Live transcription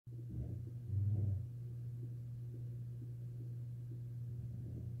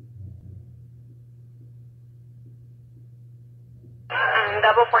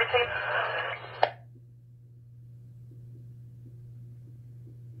double 14.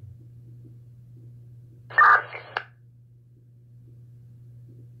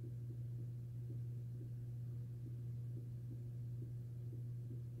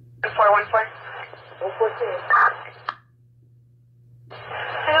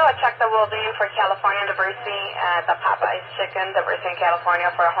 Check the well-being for California diversity at the Popeyes Chicken, diversity in California,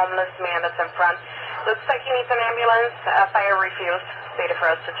 for a homeless man that's in front. Looks like he needs an ambulance. Fire refused. Stated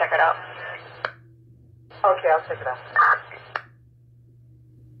for us to check it out. Okay, I'll check it out.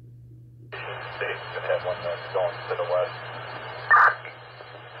 State should have one that's going to the west.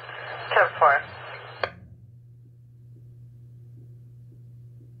 10-4.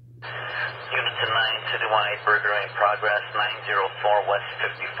 Unit to 9, citywide burglary in progress, 904 West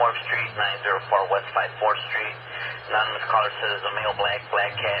 54th Street, 904 West 54th Street. Anonymous caller says a male black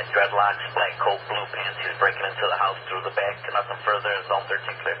cat, dreadlocks, black coat, blue pants. He's breaking into the house through the back. Nothing further. Zone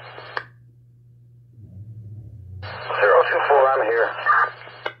 13 clear. 024, I'm here.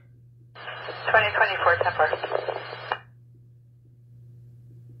 2024, 10-4.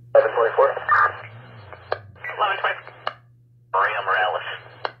 1124. 11-20. Maria Morales.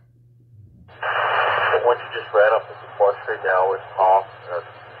 What you just read up at the 4th Street, they always call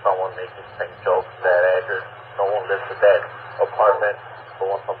someone making same jokes to that address. No one lives at that apartment, but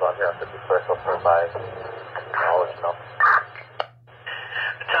one comes out here on 51st, I'll turn by. I'll let you know. 10-4,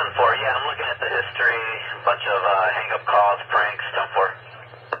 yeah, I'm looking at the history. A bunch of hang-up calls, pranks, 10-4.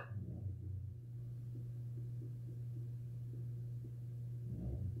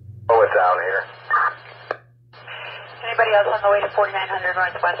 Oh, it's out here. Anybody else on the way to 4900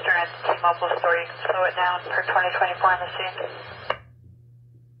 Northwestern at the T-Mobile store? You can slow it down for 2024 on the scene.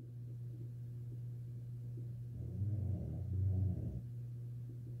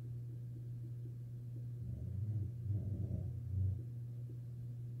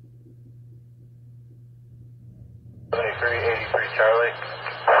 Charlie.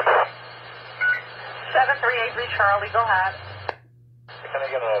 7383 Charlie, go ahead. Can I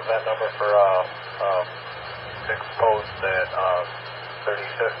get an event number for 6 post at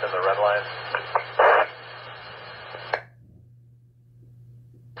 36th in the red line?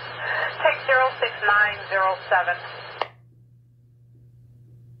 Take 06907.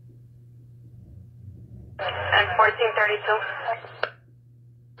 And 1432.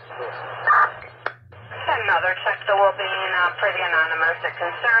 Another check the well-being for the anonymous. A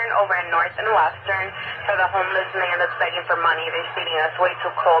concern over in North and Western for the homeless man that's begging for money. They're stating it's way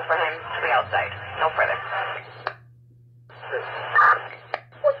too cold for him to be outside. No further.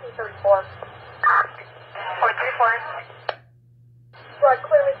 1434. 434. Well,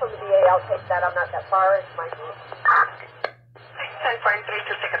 clearly from the VA, I'll take that. I'm not that far. It's my group. 10-4 and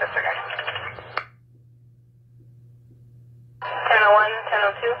 32, take a disregard.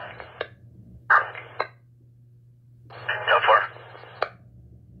 1001, 1002.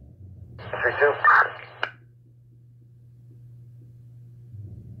 32.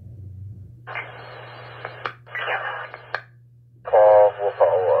 We'll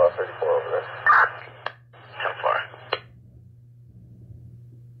follow 34 over there. 10-4.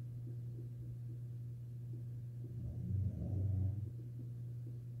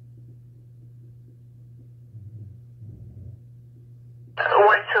 Uh,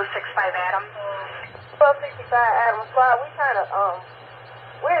 1265 Adam. 1265 Adams Squad. We kind of,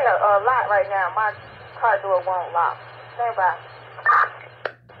 we're in a lot right now. My car door won't lock. Stand by.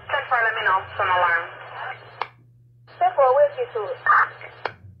 10-4, let me know. Some alarm. 10-4, we'll get to it.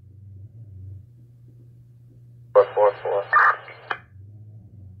 444.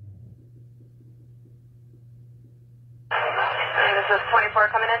 And this is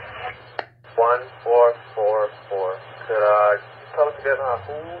 24 coming in. 1444. Could tell us again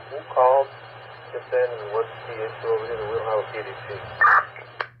who called, just in, and what's the issue over here? We don't have a PDC.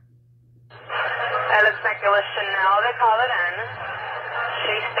 It looks like it was Chanel that called it in.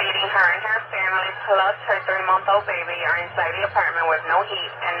 She's stating her and her family plus her 3-month-old baby are inside the apartment with no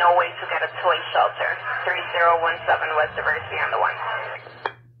heat and no way to get a toy shelter. 3017 West Diversity on the 1.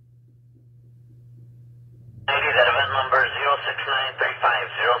 90, that event number 06935,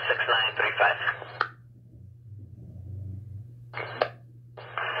 06935.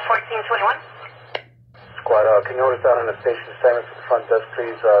 1421. Squad, can you notice out on the station assignment for the front desk,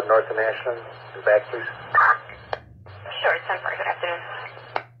 please, north and Ashland, and back, please? Sure, 10-4, good afternoon.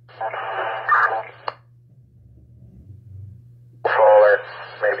 Caller,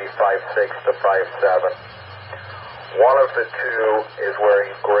 maybe 5'6" to 5'7". One of the two is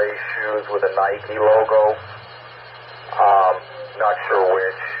wearing gray shoes with a Nike logo. Not sure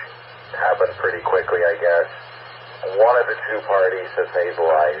which. Happened pretty quickly, I guess. one of the two parties has Hazel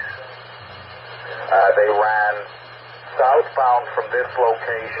Ice. They ran southbound from this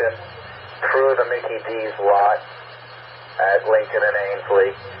location through the Mickey D's lot at Lincoln and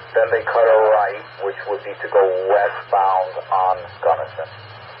Ainsley. Then they cut a right, which would be to go westbound on Gunnison.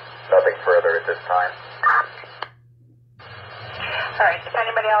 Nothing further at this time. All right, if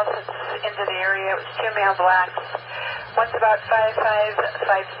anybody else is into the area, it was two male blacks. One's about 5'5",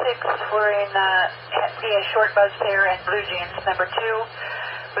 5'6", wearing a short buzz hair and blue jeans. Number two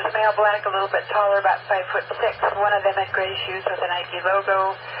was a male black, a little bit taller, about 5'6". One of them had gray shoes with a Nike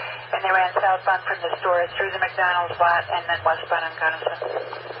logo, and they ran southbound from the store through the McDonald's lot and then westbound on Gunnison.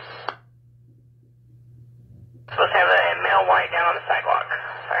 Supposed to have a male white down on the sidewalk.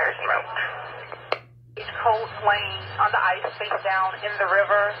 Fires en route. East Coast Lane on the ice, face down in the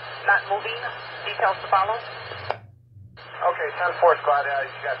river, not moving. Details to follow. Okay, 10-4 squad,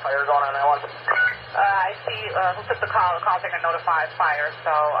 you got fire going on that one? I see who took the call. The call taker notified fire,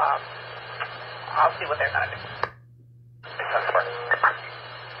 so I'll see what they're going to do.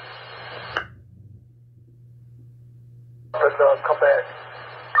 10-4. Come back.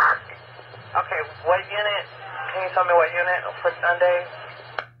 Okay, what unit? Can you tell me what unit for Sunday?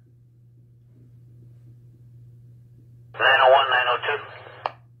 901,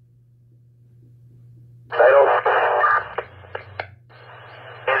 902. 902.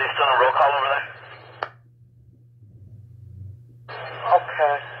 Is there still a roll call over there?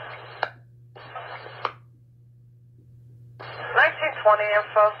 Okay. 1920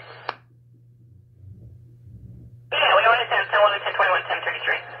 info. Yeah, we only sent 10, 1021,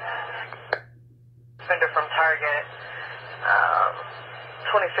 1033. Sender from Target.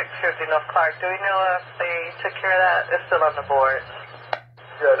 2650 North Clark. Do we know if they took care of that? It's still on the board.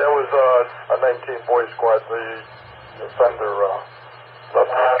 Yeah, that was a 19-boy squad. The offender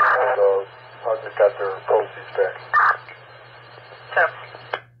left and Target got their proceeds back. So,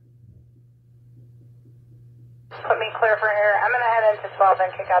 put me clear for here. I'm going to head into 12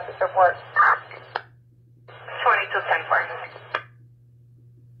 and kick out this report. 2210-4.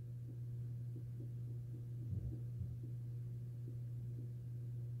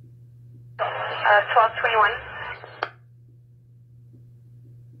 1221. 21,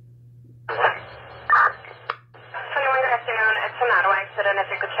 good afternoon. It's an auto accident. If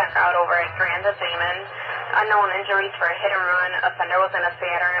you could check out over at Grand Damon. Unknown injuries for a hit and run. Offender was in a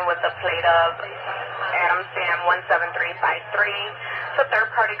Saturn with the plate of Adam Sam 17353. It's a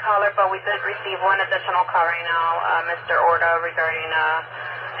third-party caller, but we did receive one additional call right now, Mr. Orta, regarding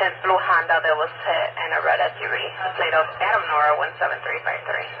his blue Honda that was hit in a red SUV. The plate of Adam Nora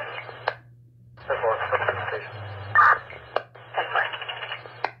 17353. 10-4. 1402.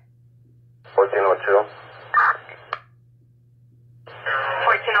 1402.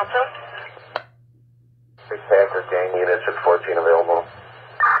 1402. Big Packer gang units at 14 available.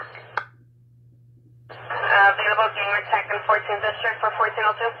 Available gang attack in 14th District for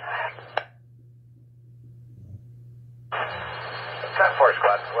 1402. 10-4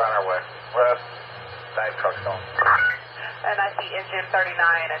 squad, we're on our way. West, 9 trucks going. And I see engine 39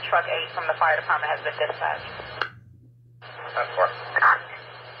 and truck 8 from the fire department has been dispatched. 10-4.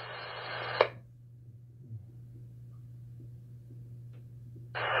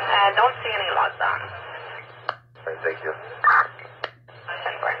 Don't see any logs on. Right, thank you. 10-4.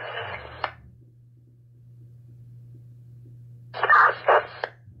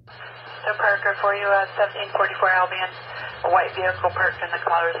 So Parker for you, 1744 Albion, a white vehicle parked in the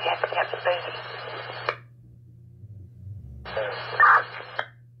caller's handicap space. 1211.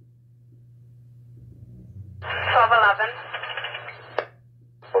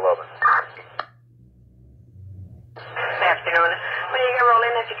 11. Good afternoon. When you get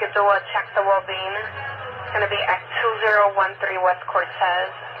rolling, if you could do a check the well-being, it's going to be at 2013 West Cortez,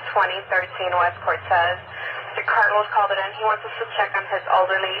 2013 West Cortez. The Cardinals called it in. He wants us to check on his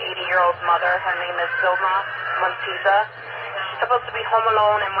elderly 80-year-old mother. Her name is Vilma Montiza. She's supposed to be home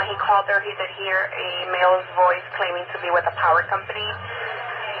alone, and when he called her, he did hear a male's voice claiming to be with a power company.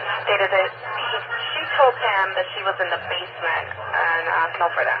 Stated that she told him that she was in the basement, and no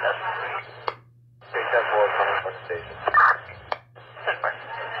further on this. Okay, 10-4 coming from the station. 10-4.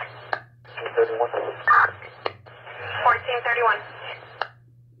 1431. 1431.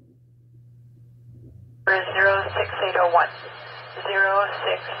 06801.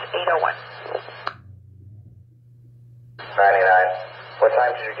 06801. 99. What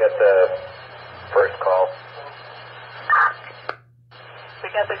time did you get the first call? We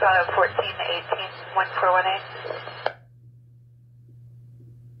got the call at 1418, 1418.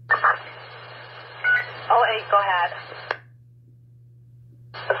 08, go ahead.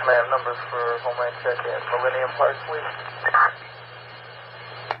 That's ma'am. Number for Homeland check-in. Millennium Park, please.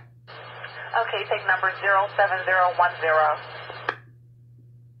 Okay, take number 07010.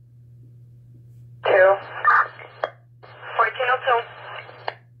 2. 1402.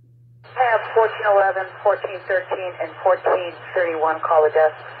 I have 1411, 1413, and 1431. Call the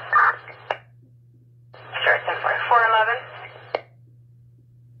desk. Sure, 411.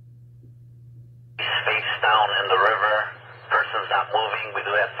 Space down in the river. Person's not moving. We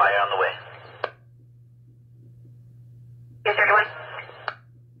do have fire on the way. 31.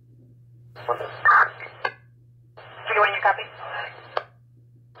 31, you copy?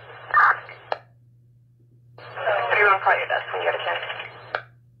 31, call your desk when you get a chance.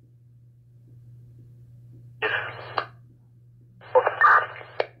 Yes.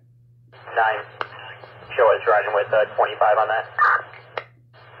 9. Show us riding with 25 on that.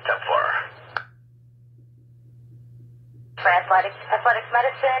 10-4. For athletics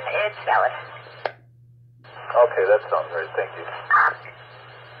medicine, it's Dallas. Okay, that sounds right. Thank you.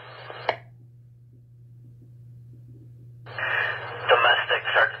 Domestic,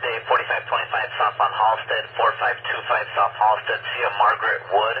 start today, 4525 south on Halstead, 4525 South Halstead. See a Margaret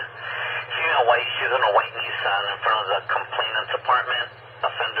Wood. Female white, she's in a white Nissan in front of the complainant's apartment.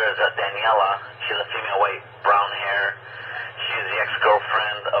 Offender is Daniela. She's a female white, brown hair. She's the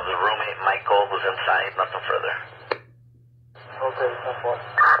ex-girlfriend of the roommate, Michael, who's inside. Nothing further. Okay, 10-4.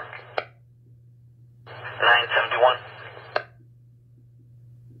 971.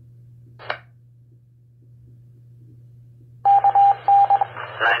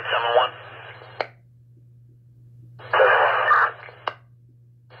 971.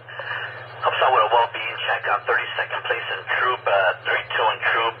 Helps out with a well-being check on 32nd Place and Troop, 32 and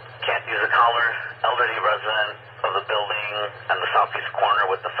Troop. Can't use a collar. Elderly resident of the building on the southeast corner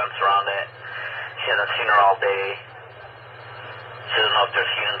with the fence around it. She hasn't seen her all day. She doesn't know if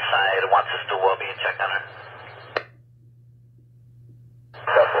there's heat inside. Wants us to do a well-being check on her.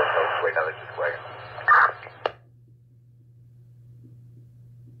 10-4, wait, now they're just wagon.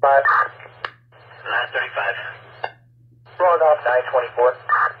 5. 935. Rolling off 924.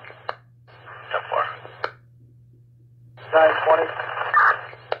 10-4. 920.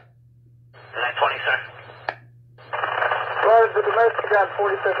 920, sir. Well, the domestic on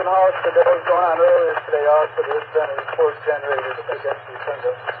 42nd Hollister that was going on earlier today also, there's been a report generated against the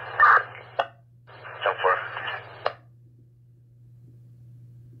offender. 10-4.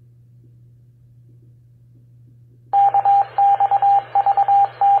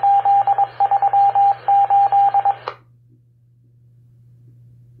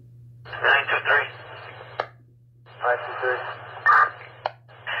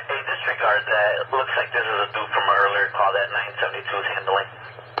 Hey, disregard that. It looks like this is a dude from earlier call that 972 is handling.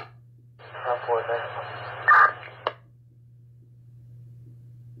 10-4, thanks.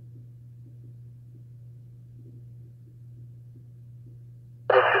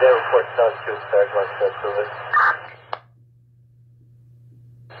 That report sounds too start like that, prove it.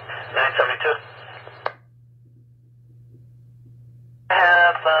 972. I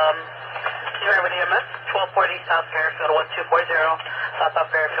have, you're with EMS, 1240 South Fairfield, 1240 South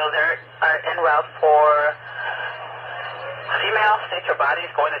of Fairfield. They are en route for female. State your body is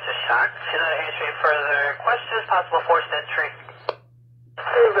going into shock. She's not answering further questions. Possible forced entry.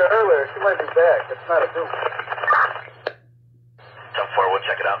 She was there earlier. She might be back. It's not a dupe. 10-4, we'll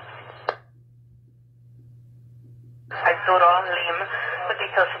check it out. Arturo Lim with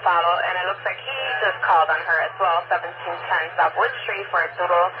details to follow, and it looks like he just called on her as well, 1710 South Wood Street for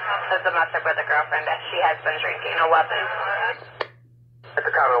Arturo, says domestic with a girlfriend that she has been drinking. No weapons. At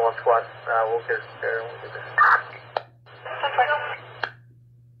the Commonwealth Squad. We'll get there. We'll get there. That's right.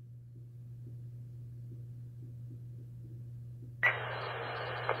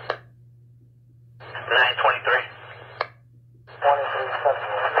 923. 23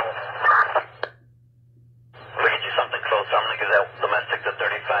 We'll get you something closer. I'm going to give that domestic to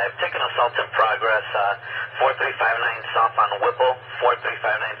 35. Taking assault in progress. 4359 South on Whipple.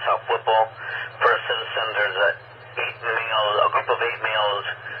 4359 South Whipple. Per citizen, there's a group of 8 males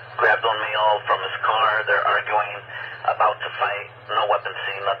grabbed one male from his car. They're arguing, about to fight. No weapons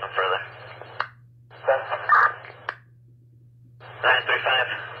seen, nothing further.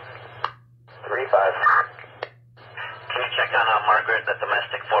 935. 35. Can you check on Margaret, the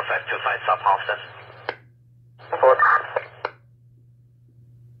domestic, 4525 South Halston? 4.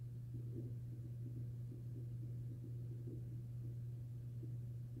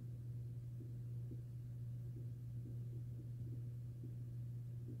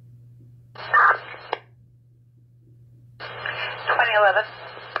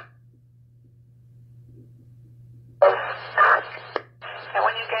 And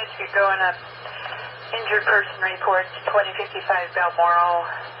when you guys keep going up. Injured person report 2055 Balmoral.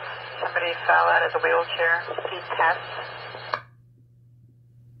 Somebody fell out of the wheelchair. Speed test.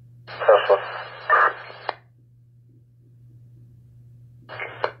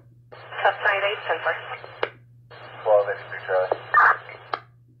 Southside 8, 10-4. 1283 Charlie.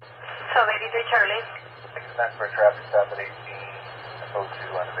 1283 Charlie. 6 for traffic stop at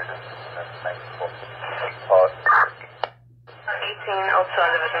 1802 on division. That's 94. Pause. 1802 on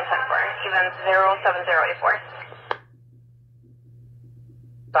Division 10-4. Even 07084.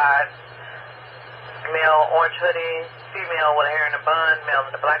 5. Male orange hoodie, female with hair in a bun, male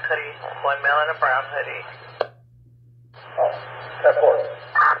in a black hoodie, one male in a brown hoodie.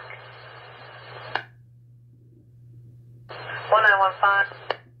 1915.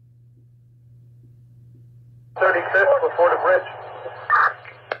 35th before the bridge.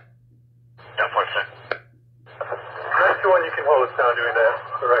 10-4, sir. That's the one you can hold us down doing that.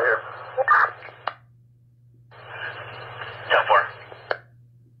 Right here. 10-4.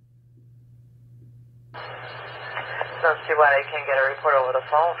 Don't see why they can't get a report over the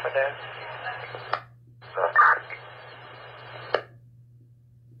phone for this.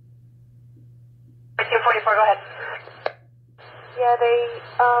 1344, go ahead. Yeah, they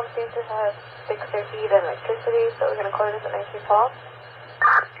seem to have fixed their heat and electricity, so we're going to call this a 19 call. 19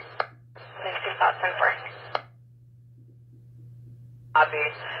 thoughts, 10-4. Copy.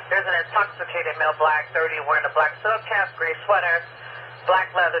 There's an intoxicated male, black 30, wearing a black silk cap, gray sweater,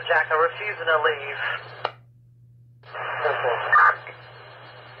 black leather jacket, refusing to leave.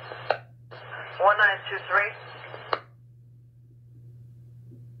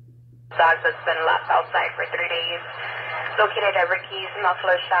 1923. Dog that's been left outside for 3 days. Located at Ricky's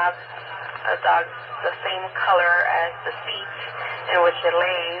Muffler Shop. A dog the same color as the seat in which it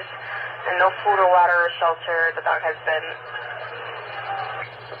lays. And no food or water or shelter. The dog has been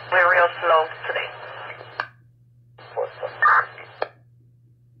real slow today.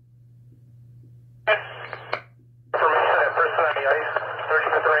 Information on person on the ice,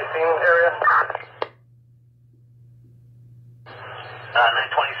 35th Racine area.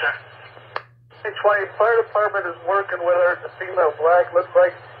 920, sir. 820, fire department is working with her. The female black looks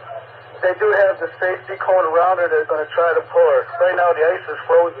like they do have the safety cone around her. They're going to try to pull her. Right now the ice is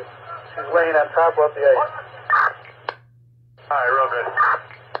frozen. She's laying on top of the ice. Alright, real good.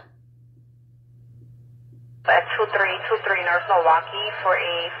 At 2323 North Milwaukee for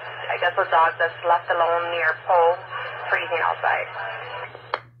I guess a dog that's left alone near pole, freezing outside.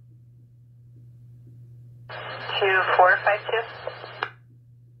 2452.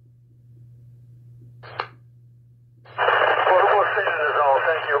 We'll stay in the zone,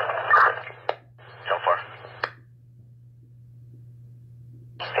 thank you. 10-4.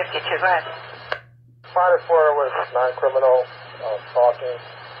 52, go ahead. Spotted for her was non-criminal, stalking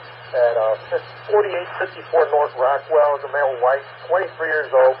at 4854 North Rockwell. Is a male, white, 23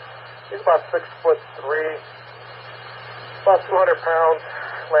 years old. He's about 6'3", about 200 pounds.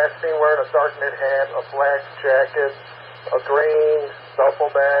 Last seen wearing a dark knit hat, a black jacket, a green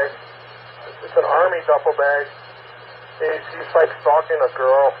duffel bag. It's an army duffel bag. He's like stalking a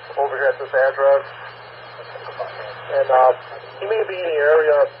girl over here at this address. And he may be in the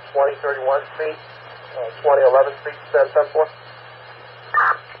area of 2031 feet, 2011 feet, 10-4.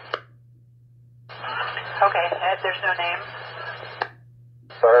 Okay, Ed, there's no name.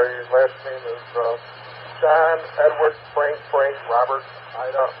 Sorry, his last name is John Edward Frank Robert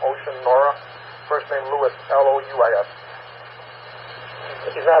Ida Ocean Nora. First name Lewis, Louis.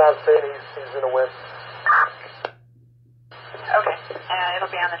 He's not on scene, he's in a wind. Okay, it'll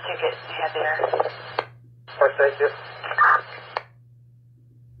be on the ticket you had there. All right, thank you.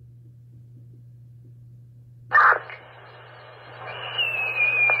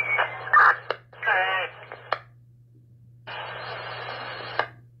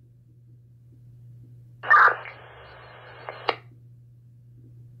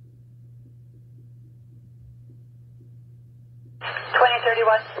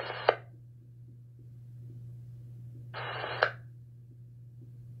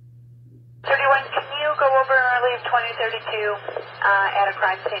 At a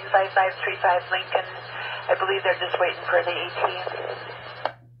crime scene, 5535 Lincoln. I believe they're just waiting for the AT.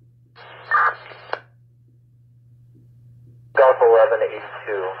 Golf 1182.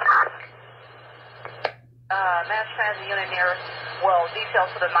 Mass transit unit near, details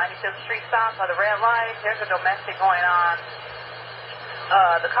for the 95th Street stop by the red light. There's a domestic going on.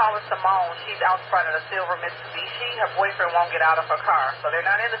 The call is Simone. She's out front of the silver Mitsubishi. Her boyfriend won't get out of her car. So they're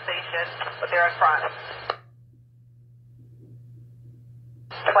not in the station, but they're in front.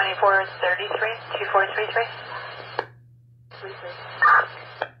 2433, 2433.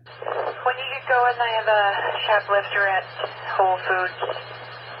 you get going. I have a shoplifter at Whole Foods.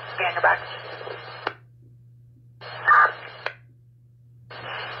 Be on your box.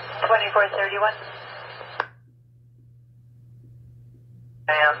 2431.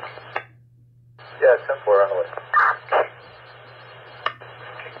 And? Yeah, 10-4 on the way.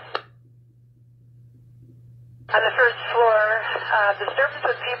 On the first floor, disturbance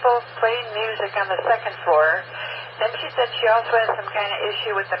with people playing music on the second floor. Then she said she also has some kind of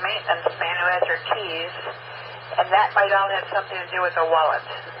issue with the maintenance man who has her keys, and that might all have something to do with the wallet.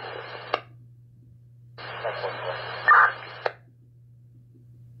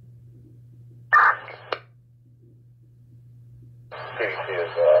 CDC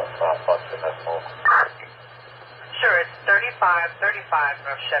is malfunction, that's all. Sure, it's 3535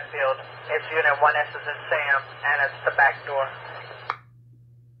 North Sheffield. It's unit 1S is in Sam, and it's the back door.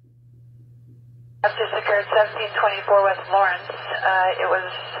 That just occurred 1724 West Lawrence. It was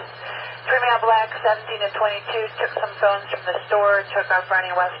 3 male black, 17 to 22, took some phones from the store, took off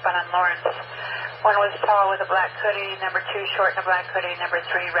running westbound on Lawrence. One was tall with a black hoodie, number 2 short in a black hoodie, number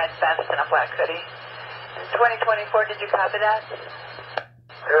 3 red vest and a black hoodie. In 2024, did you copy that?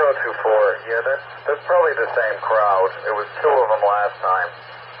 024, yeah, that's probably the same crowd. It was 2 of them last time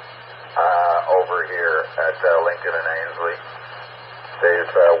over here at Lincoln and Ainsley.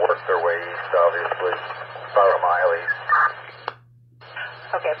 They've worked their way east, obviously, about a mile east.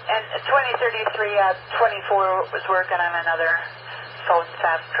 Okay, and 2033, 24 was working on another phone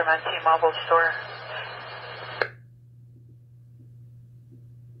theft from a T-Mobile store.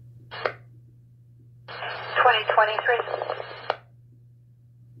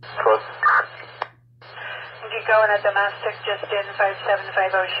 Get going at domestic, just in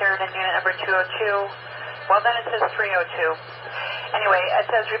 5750 Sheridan, unit number 202. Well, then it says 302. Anyway, it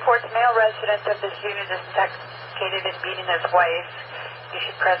says reports male resident of this unit is intoxicated and beating his wife. You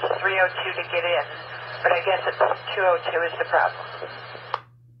should press 302 to get in, but I guess it's 202 is the problem.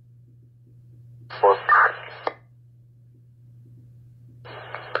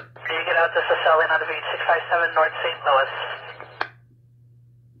 Can you get out to Cecily on the beach, 657 North St. Louis?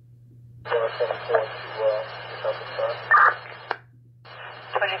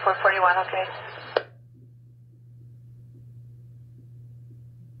 2441, okay.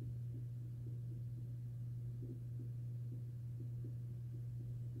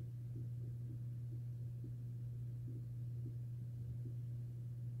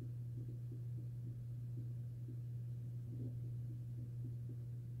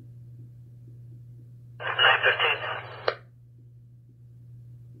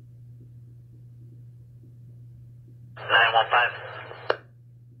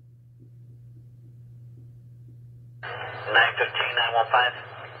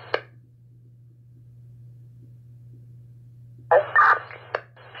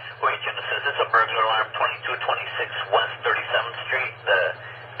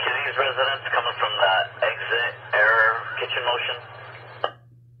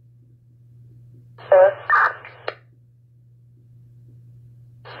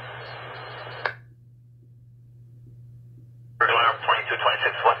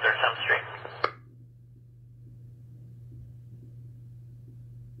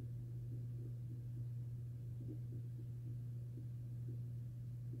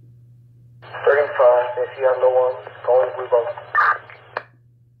 If you have no one, call the blue boat.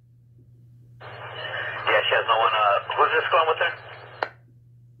 Yeah, she has no one. Who's this going with her?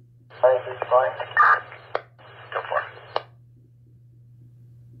 935. Go for it.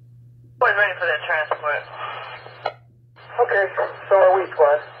 Boys ready for that transport. Okay, so are we,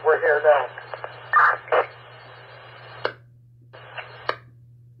 squad. We're here now.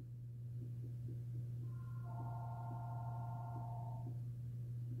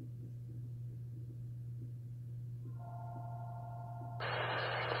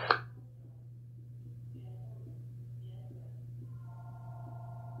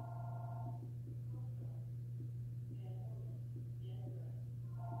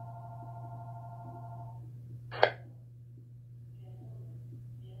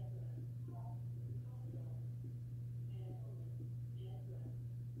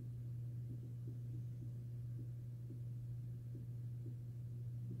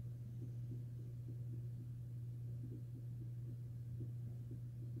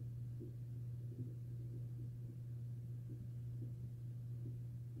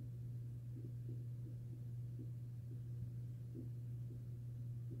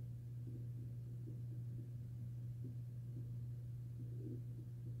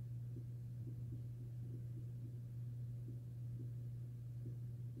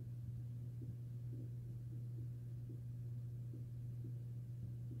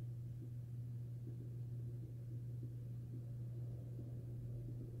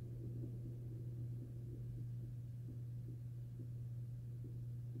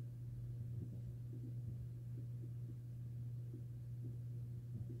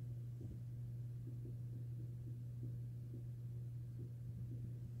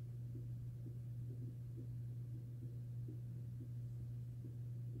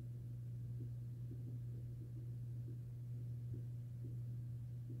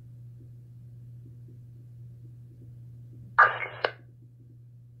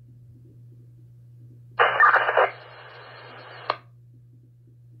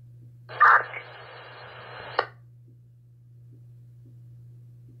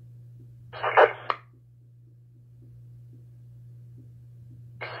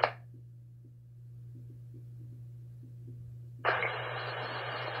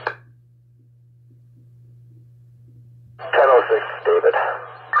 David.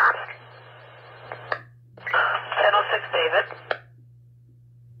 1006 David.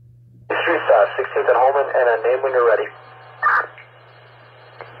 Street 16th and Holman, and a name when you're ready.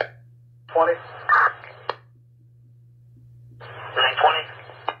 20. 920.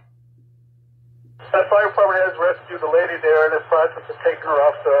 That fire department has rescued the lady there in the process of taking her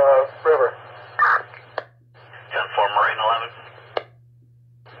off the river. 10-4 Marine 11.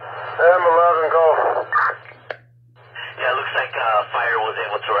 M11, go. Yeah, it looks like fire was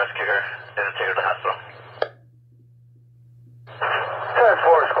able to rescue her and take her to the hospital.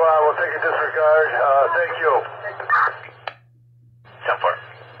 10-4 squad, we'll take a disregard. Thank you. 10-4.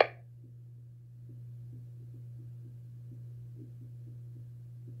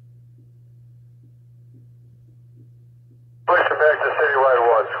 Push her back to citywide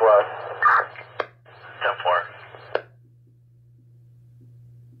 1 squad. 10-4.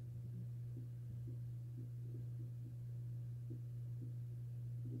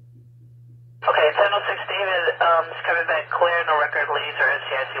 Okay, 1006 David, is coming back clear, no record leads or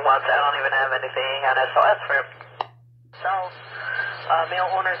SCIC wants. I don't even have anything on SOS for him. South, male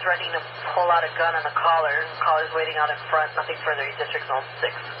owner's ready to pull out a gun on the caller. Caller's waiting out in front. Nothing further. District Zone 6.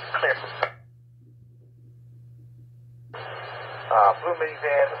 Clear. Blue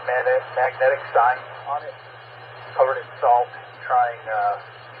minivan with magnetic sign on it, covered in salt, trying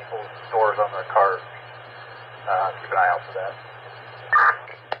people's doors on their cars. Keep an eye out for that.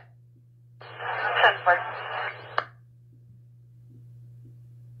 10-4.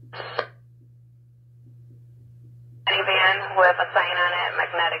 Minivan with a sign on it,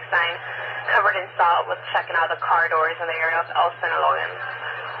 magnetic sign, covered in salt, was checking out the car doors in the area of Elson and Logan.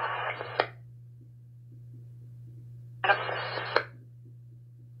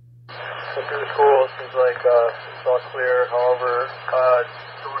 So through the school, it seems like it's all clear. However,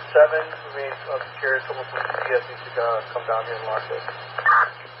 door 7 remains unsecured. Someone from CPS needs to come down here and lock it.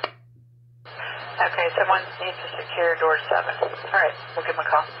 Okay, someone needs to secure door 7. All right, we'll give him a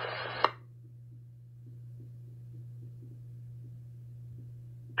call.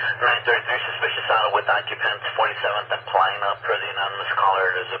 933 suspicious auto with occupants, 47th and flying up per the anonymous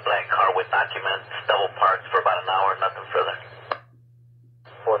caller. There's a black car with occupants, double parked for about an hour, nothing further.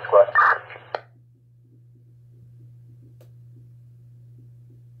 4 squad.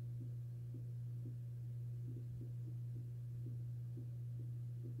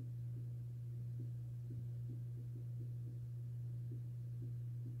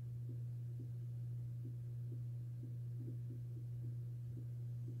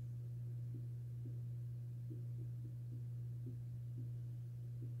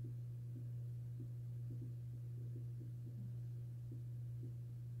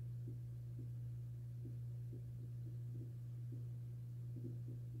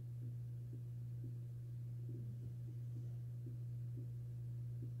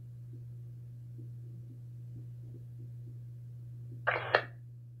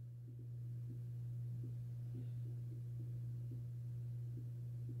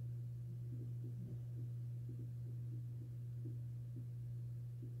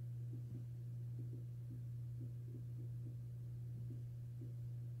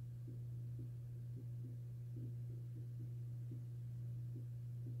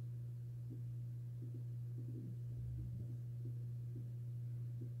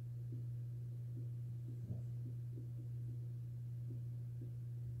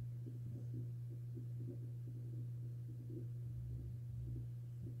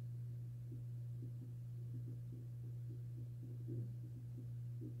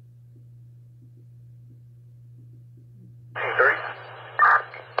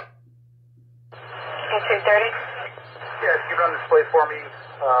 Yes, keep it on display for me.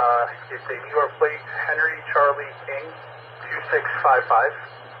 It's a New York plate, Henry Charlie King, 2655.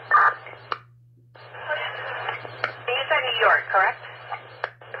 You said New York, correct?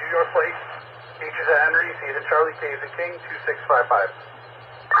 New York plate, H is a Henry, C is a Charlie, K is a King, 2655.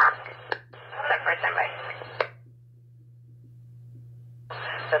 Check for standby.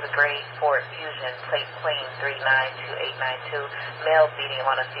 There's a grade 4 Fusion, plate plane 392892. Male beating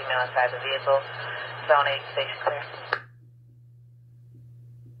on a female inside the vehicle. Zone 8, station clear.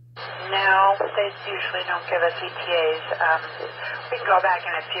 No, they usually don't give us ETAs. We can go back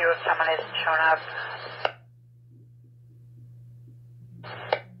in a few if someone hasn't shown up.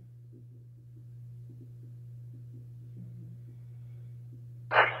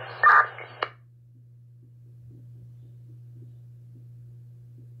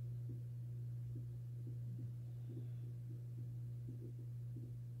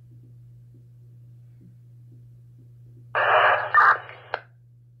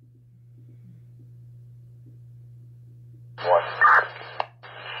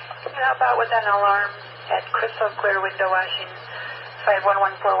 out with an alarm at crystal clear window washing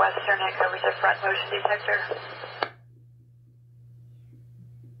 5114 Western. That covers the front motion detector.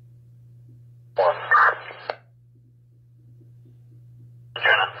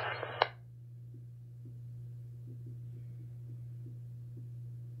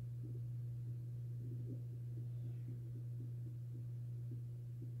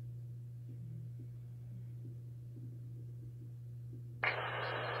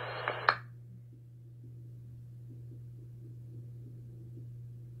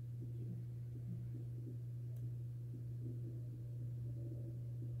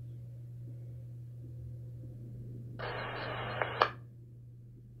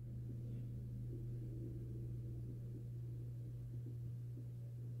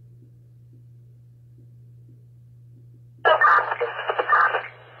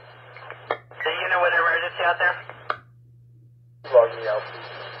 Out there? Log me out,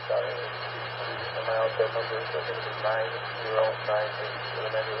 please. Sorry. Am I out that number? I think it's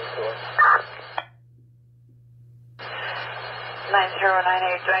 9098.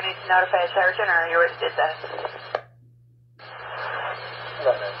 9098. Do I need to notify a sergeant, or you already did that?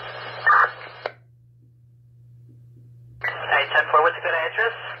 No, man. Hey, 10-4, what's a good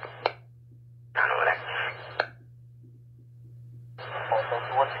address? I don't know what Also,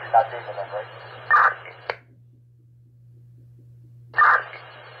 so what's you're not dating them, right?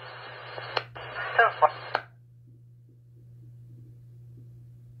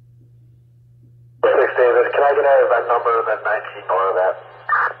 David, can I get out of that number and then 19 more of that?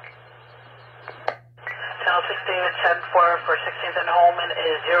 Channel 6 David, 10-4 for 16th and Holman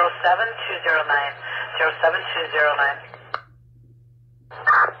is 07209. 07209.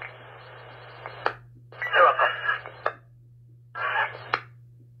 You're welcome.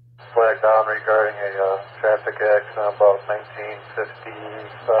 Flag down regarding a traffic accident about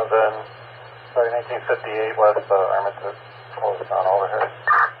 1958 West Armitage. Close down overhead.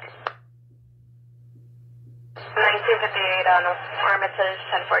 1958 on Armitage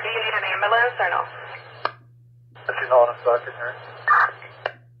 10-4. Do you need an ambulance or no? If you know what I'm talking here.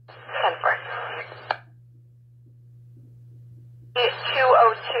 10-4. It's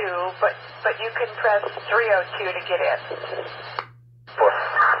 202, but you can press 302 to get in.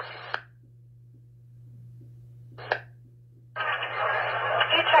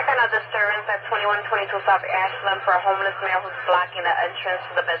 Can you check on a disturbance at 2122 South Ashland for a homeless male who's blocking the entrance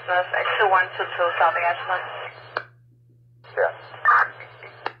to the business at 2122 South Ashland? Yeah.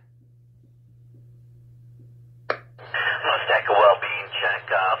 Mustang well-being check.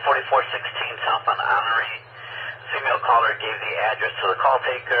 4416 South on Honorary. Female caller gave the address to the call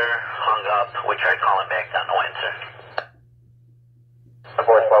taker, hung up. We tried calling back, got no answer.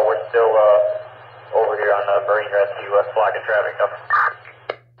 Voice, while we're still over here on Marine Rescue, blocking traffic up.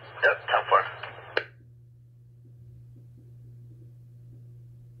 Yep, 10-4.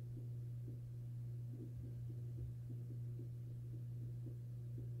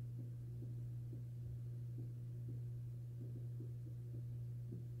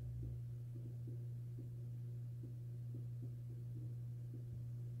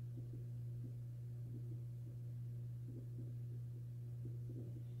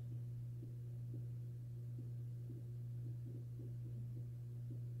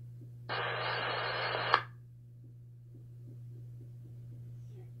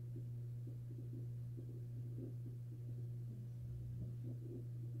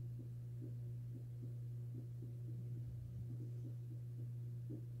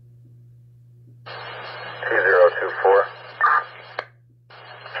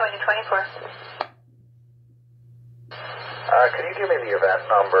 Can you give me the event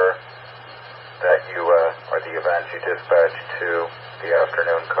number that you, or the event you dispatched to the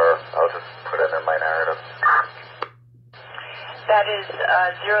afternoon car? I'll just put it in my narrative. That is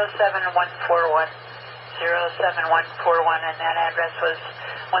 07141. 07141, and that address was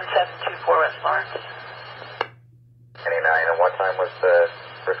 1724 West Lawrence. 29, and what time was the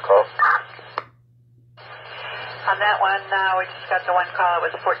first call? On that one, we just got the one call. It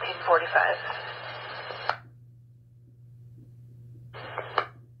was 1445.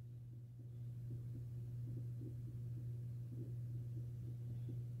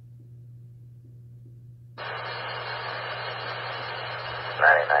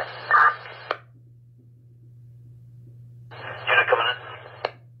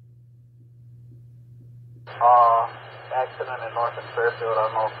 Accident in North and Fairfield. I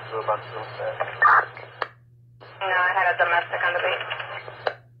don't know if you're about to do that. No, I had a domestic on the beat.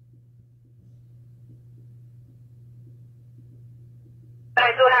 But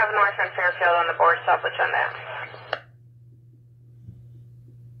I do have North and Fairfield on the board, so I'll put you on that.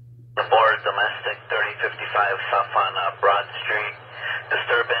 10-4, domestic 3055 South on Broad Street.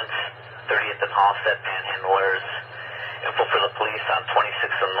 Disturbance 30th and Halstead, Panhandlers. Info for the police on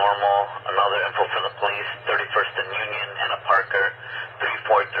 26th and Normal. Another info for the police, 31st and Union, and a Parker,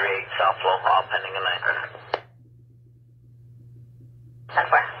 3438 South Low, all pending a night.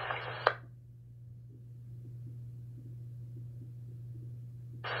 10-4.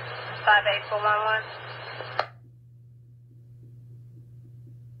 58411.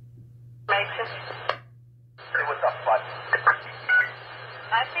 Mason. Hey, what's up, bud?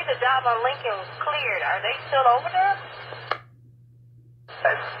 I see the job on Lincoln was cleared. Are they still over there?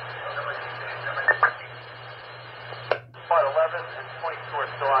 Part 11 and 22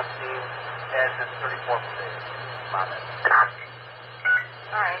 are still on scene, as is 34 for me.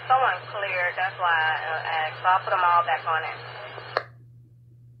 Alright, someone cleared. That's why I asked. So I'll put them all back on it.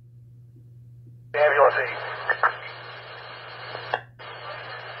 Ambulance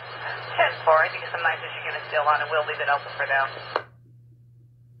 10-4. I think it's some nice Michigan is still on, and we'll leave it open for them.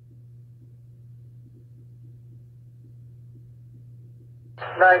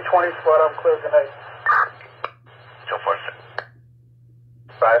 squad, I'm clear tonight. So far,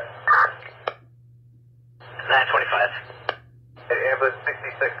 5. 925. Ambulance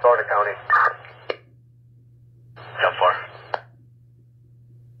 66, Florida County. So far.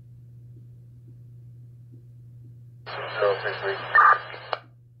 033.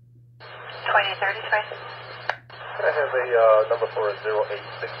 2033. Can I have a number for a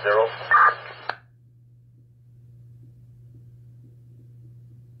 0860?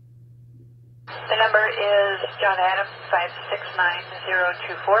 The number is John Adams,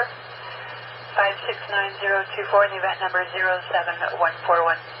 569024. 569024, and the event number is 07141.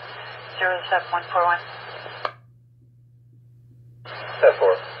 07141.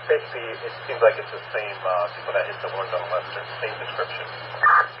 10-4. Basically, it seems like it's the same people that hit the ones on Western, same description.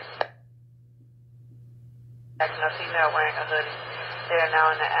 That's no female wearing a hoodie. They are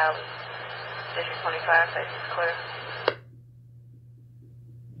now in the alley. District 25, face is clear.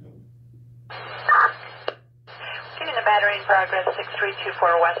 Getting the battery in progress, 6324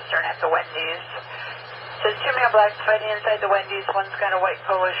 Western at the Wendy's. Says 2 male blacks fighting inside the Wendy's. One's got a white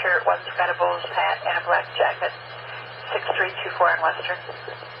polo shirt, one's got a Bulls hat and a black jacket. 6324 in Western.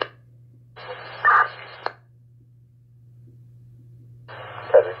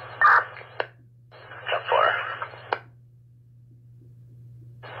 Heavy. So far.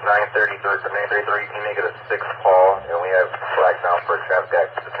 933, 933, negative 6, Paul, and we have flag now for traffic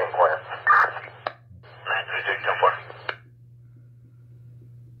accident between corner. 933, so far.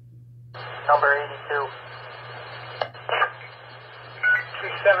 Number 82.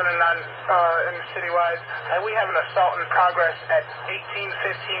 7 and 9 in the citywide. We have an assault in progress at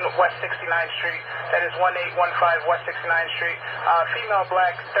 1815 West 69th Street. That is 1815 West 69th Street. Female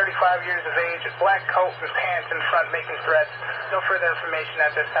black, 35 years of age, black coat and pants in front making threats. No further information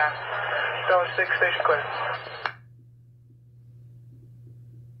at this time. Zone 6, station clear.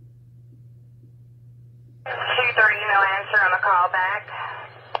 Q30, no answer on the call back.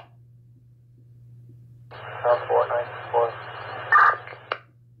 4994.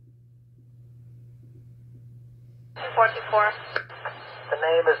 44. The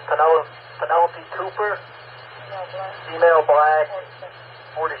name is Penelope Cooper. Female black,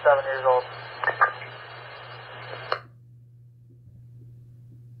 47 years old.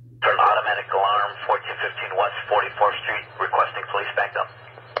 For an automatic alarm, 1415 West 44th Street, requesting police backup.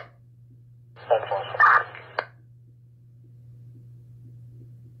 10-4.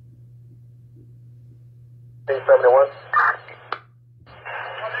 71.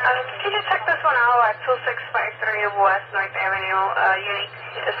 Can you check this one out at 2653 West North Avenue? Unique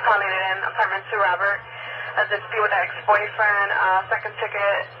is calling it in, apartment 2 Robert. A dispute with an ex-boyfriend, second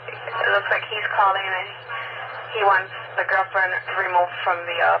ticket. It looks like he's calling and he wants the girlfriend removed from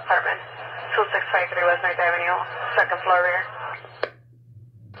the apartment. 2653 West North Avenue, second floor rear.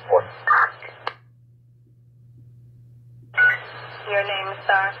 4. Your name,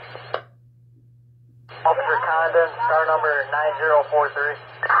 sir? Officer Condon, car number 9043.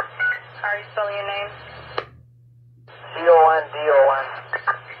 How are you spelling your name? C-O-N-D-O-N.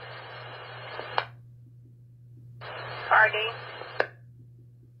 RD?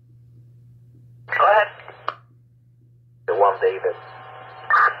 Go ahead. One David.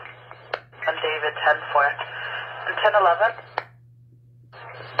 I'm David, 10-4. And 1011.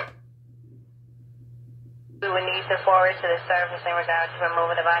 We would need to forward to the service in regards to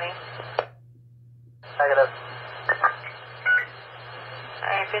removing the body. Negative.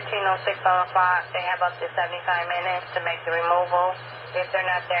 Alright, 1506 on the clock. They have up to 75 minutes to make the removal. If they're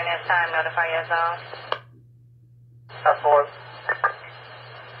not there in this time, notify your zone. That's 4.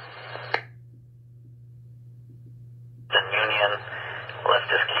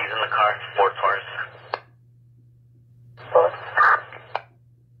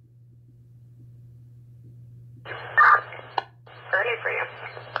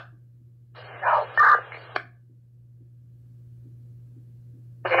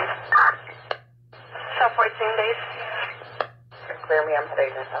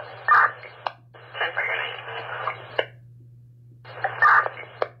 station. 10 for 9.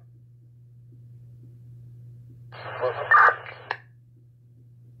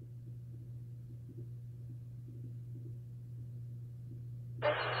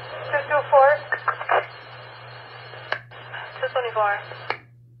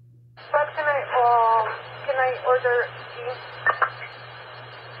 But can I order tea?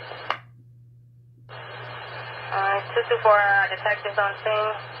 224, detectives on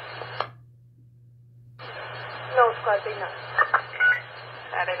scene. No, squad, they not.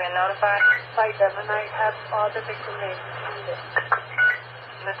 Have they been notified? By them, and I have the victim name.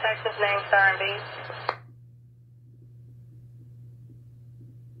 Detective's name, star and B.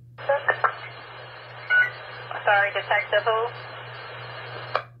 Sorry, detective who?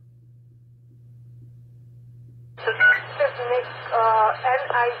 His Nick,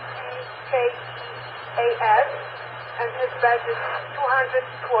 N-I-C-K-E-A-S, and his badge is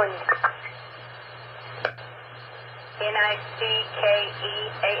 220.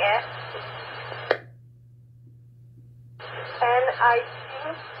 N-I-C-K-E-A-S?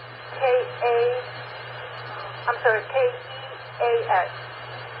 K-E-A-S.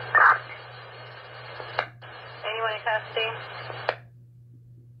 Anyone in custody?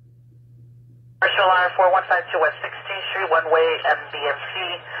 Commercial line 4152 West 16th Street, one-way MBMC,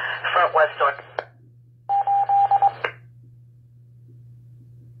 front west door.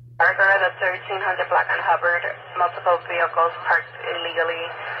 Burger, that's 1300 Black and Hubbard, multiple vehicles parked illegally,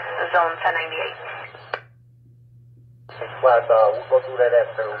 zone 1098. Squad, we'll go do that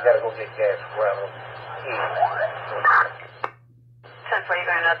after. We gotta go get gas. We're out of 10 for you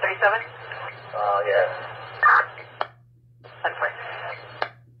going to 37? yeah. 10 for.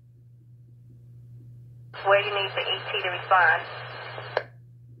 Where you need the ET to respond?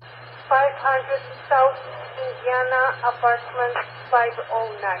 500 South Indiana, apartment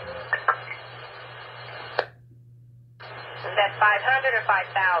 509. Is that 500 or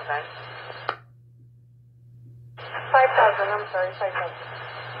 5,000? 5,000, I'm sorry, 5,000.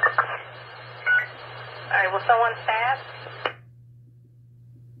 All right, will someone staff?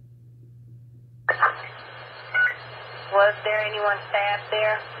 Was there anyone staff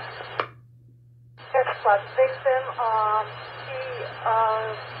there? Yes, but victim,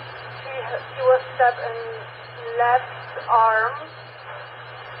 he was stabbed in left arm,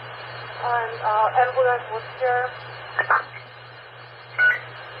 and ambulance was here.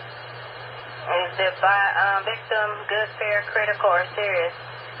 Is the victim good, fair, critical, or serious?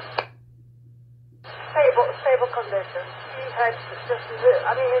 Stable condition. He had just,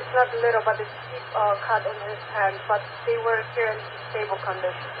 it's not little, but it's deep cut on his hand, but they were here in stable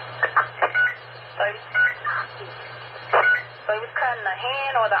condition. So he was cutting the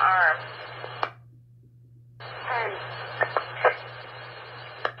hand or the arm? Hand.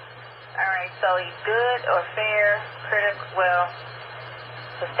 All right, so he's good or fair, critical, well,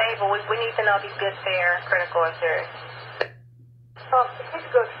 so stable, we need to know if he's good, fair, critical, or serious. He's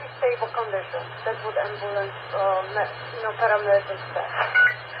good. He's stable condition. That's what ambulance, paramedics said.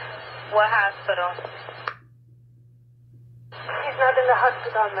 What hospital? He's not in the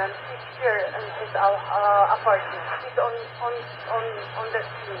hospital, man. He's here in his apartment. He's on the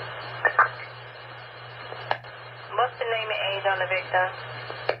scene. What's the name and age on the victim?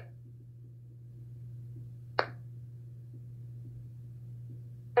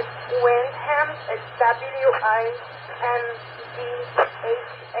 It's Windham. It's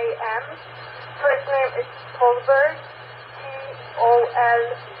W-I-N-D-H-A-M. First name is Tolbert. T-O-L-B-E-R-T.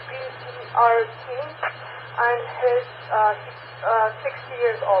 And he's 60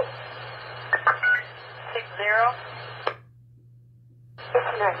 years old. 60?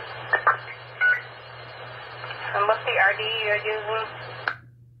 59. And what's the RD you're using?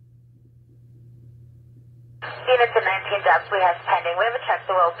 Units at 19 jobs we have pending. We have a check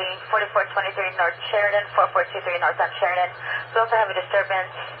to well-being, 4423 North Sheridan, 4423 North on Sheridan. We also have a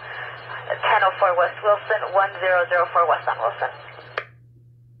disturbance at 1004 West Wilson, 1004 West on Wilson.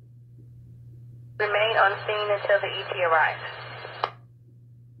 Remain on scene until the ET arrives.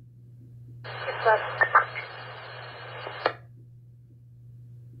 It's us.